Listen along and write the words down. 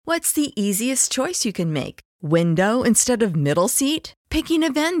What's the easiest choice you can make? Window instead of middle seat? Picking a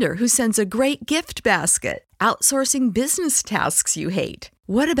vendor who sends a great gift basket? Outsourcing business tasks you hate?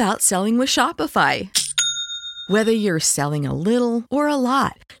 What about selling with Shopify? Whether you're selling a little or a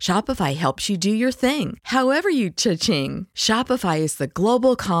lot, Shopify helps you do your thing, however you cha-ching. Shopify is the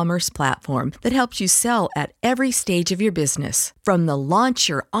global commerce platform that helps you sell at every stage of your business. From the launch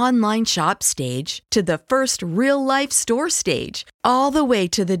your online shop stage to the first real-life store stage, all the way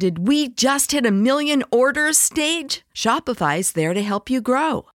to the did we just hit a million orders stage. Shopify's there to help you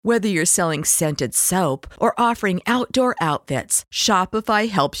grow. Whether you're selling scented soap or offering outdoor outfits, Shopify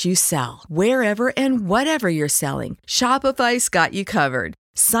helps you sell. Wherever and whatever you're selling, Shopify's got you covered.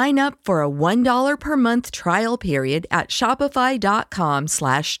 Sign up for a $1 per month trial period at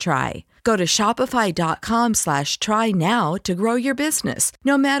shopify.com/try. Go to shopify.com/try now to grow your business,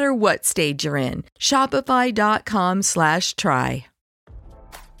 no matter what stage you're in. Shopify.com/try.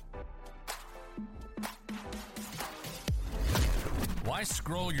 Why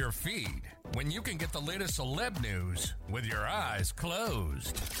scroll your feed when you can get the latest celeb news with your eyes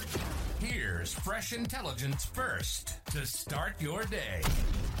closed? Here's fresh intelligence first to start your day.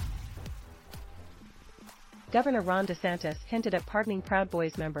 Governor Ron DeSantis hinted at pardoning Proud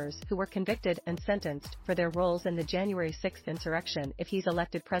Boys members who were convicted and sentenced for their roles in the January 6th insurrection if he's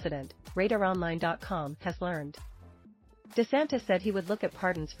elected president, RadarOnline.com has learned. DeSantis said he would look at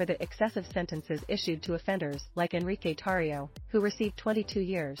pardons for the excessive sentences issued to offenders like Enrique Tarrio, who received 22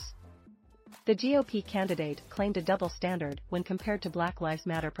 years. The GOP candidate claimed a double standard when compared to Black Lives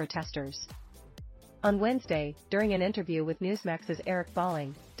Matter protesters. On Wednesday, during an interview with Newsmax's Eric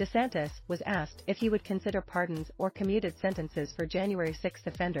Bolling, DeSantis was asked if he would consider pardons or commuted sentences for January 6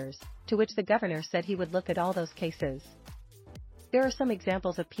 offenders, to which the governor said he would look at all those cases. There are some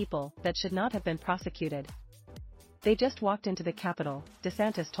examples of people that should not have been prosecuted. They just walked into the Capitol,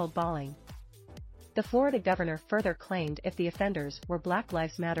 DeSantis told Bolling. The Florida governor further claimed if the offenders were Black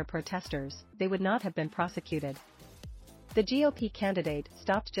Lives Matter protesters, they would not have been prosecuted. The GOP candidate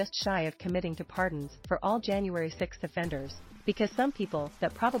stopped just shy of committing to pardons for all January 6 offenders, because some people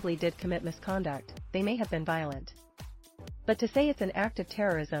that probably did commit misconduct, they may have been violent. But to say it's an act of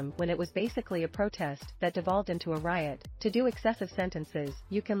terrorism when it was basically a protest that devolved into a riot, to do excessive sentences,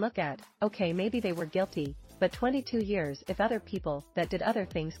 you can look at, okay, maybe they were guilty, but 22 years if other people that did other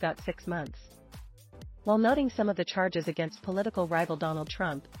things got 6 months. While noting some of the charges against political rival Donald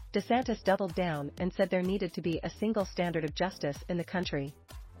Trump, DeSantis doubled down and said there needed to be a single standard of justice in the country.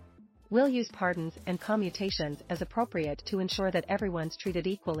 We'll use pardons and commutations as appropriate to ensure that everyone's treated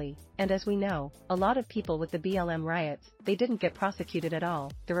equally, and as we know, a lot of people with the BLM riots, they didn't get prosecuted at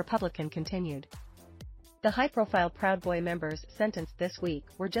all, the Republican continued. The high-profile Proud Boy members sentenced this week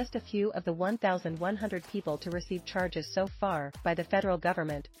were just a few of the 1,100 people to receive charges so far by the federal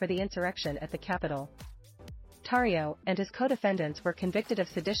government for the insurrection at the Capitol. Tarrio and his co-defendants were convicted of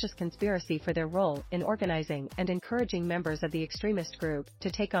seditious conspiracy for their role in organizing and encouraging members of the extremist group to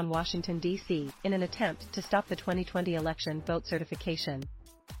take on Washington, D.C., in an attempt to stop the 2020 election vote certification.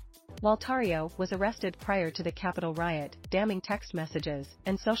 While Tarrio was arrested prior to the Capitol riot, damning text messages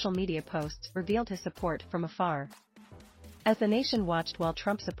and social media posts revealed his support from afar. As the nation watched while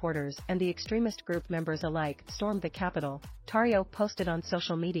Trump supporters and the extremist group members alike stormed the Capitol, Tarrio posted on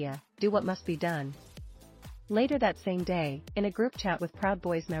social media, "Do what must be done." Later that same day, in a group chat with Proud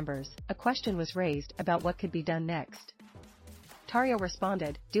Boys members, a question was raised about what could be done next. Tarrio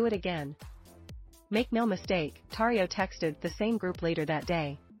responded, "Do it again." Make no mistake, Tarrio texted the same group later that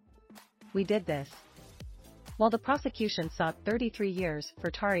day. "We did this." While the prosecution sought 33 years for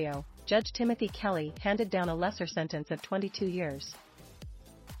Tarrio, Judge Timothy Kelly handed down a lesser sentence of 22 years.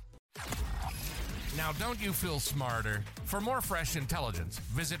 Now don't you feel smarter? For more fresh intelligence,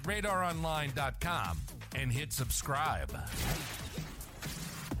 visit RadarOnline.com and hit subscribe.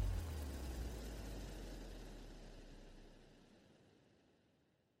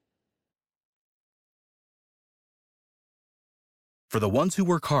 For the ones who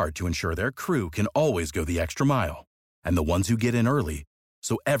work hard to ensure their crew can always go the extra mile, and the ones who get in early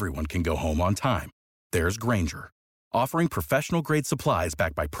so everyone can go home on time, there's Grainger, offering professional-grade supplies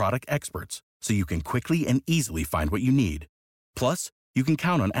backed by product experts so you can quickly and easily find what you need. Plus, you can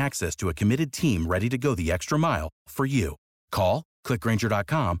count on access to a committed team ready to go the extra mile for you. Call, click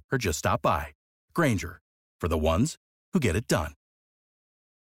Grainger.com, or just stop by. Grainger, for the ones who get it done.